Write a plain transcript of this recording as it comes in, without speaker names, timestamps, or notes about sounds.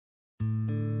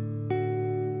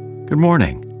Good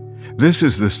morning. This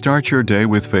is the Start Your Day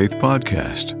with Faith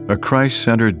podcast, a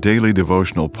Christ-centered daily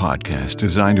devotional podcast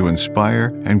designed to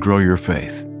inspire and grow your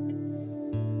faith.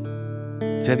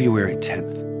 February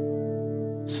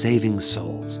 10th, Saving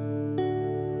Souls.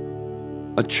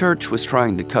 A church was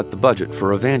trying to cut the budget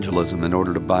for evangelism in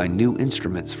order to buy new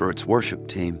instruments for its worship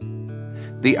team.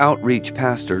 The outreach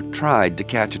pastor tried to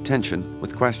catch attention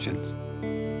with questions.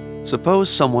 Suppose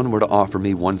someone were to offer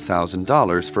me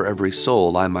 $1,000 for every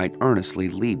soul I might earnestly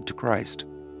lead to Christ.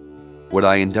 Would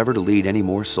I endeavor to lead any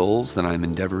more souls than I'm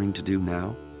endeavoring to do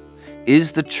now?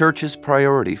 Is the church's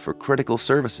priority for critical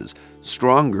services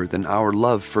stronger than our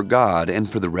love for God and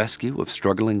for the rescue of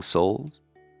struggling souls?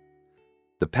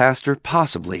 The pastor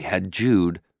possibly had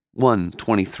Jude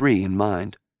 1:23 in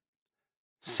mind.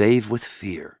 Save with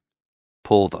fear,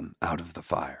 pull them out of the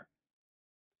fire.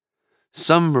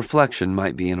 Some reflection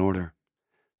might be in order.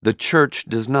 The church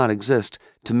does not exist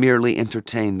to merely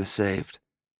entertain the saved.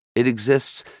 It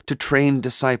exists to train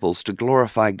disciples to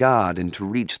glorify God and to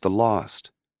reach the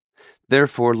lost.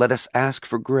 Therefore, let us ask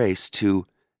for grace to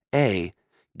A.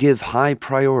 Give high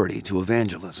priority to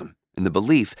evangelism, in the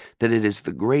belief that it is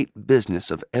the great business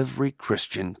of every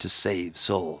Christian to save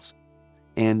souls,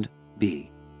 and B.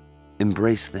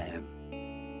 Embrace the hymn.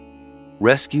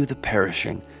 Rescue the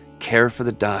perishing, care for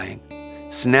the dying,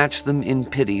 snatch them in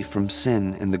pity from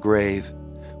sin and the grave.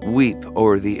 Weep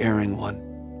o'er the erring one.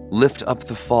 Lift up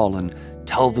the fallen.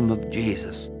 Tell them of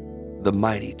Jesus, the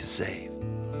mighty to save.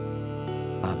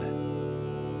 Amen.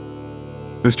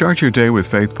 The Start Your Day with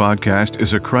Faith podcast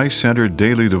is a Christ-centered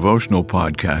daily devotional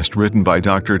podcast written by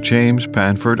Dr. James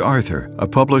Panford Arthur, a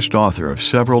published author of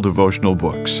several devotional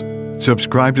books.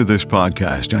 Subscribe to this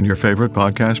podcast on your favorite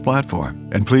podcast platform,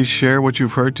 and please share what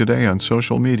you've heard today on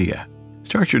social media.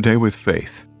 Start your day with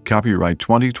faith. Copyright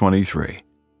 2023.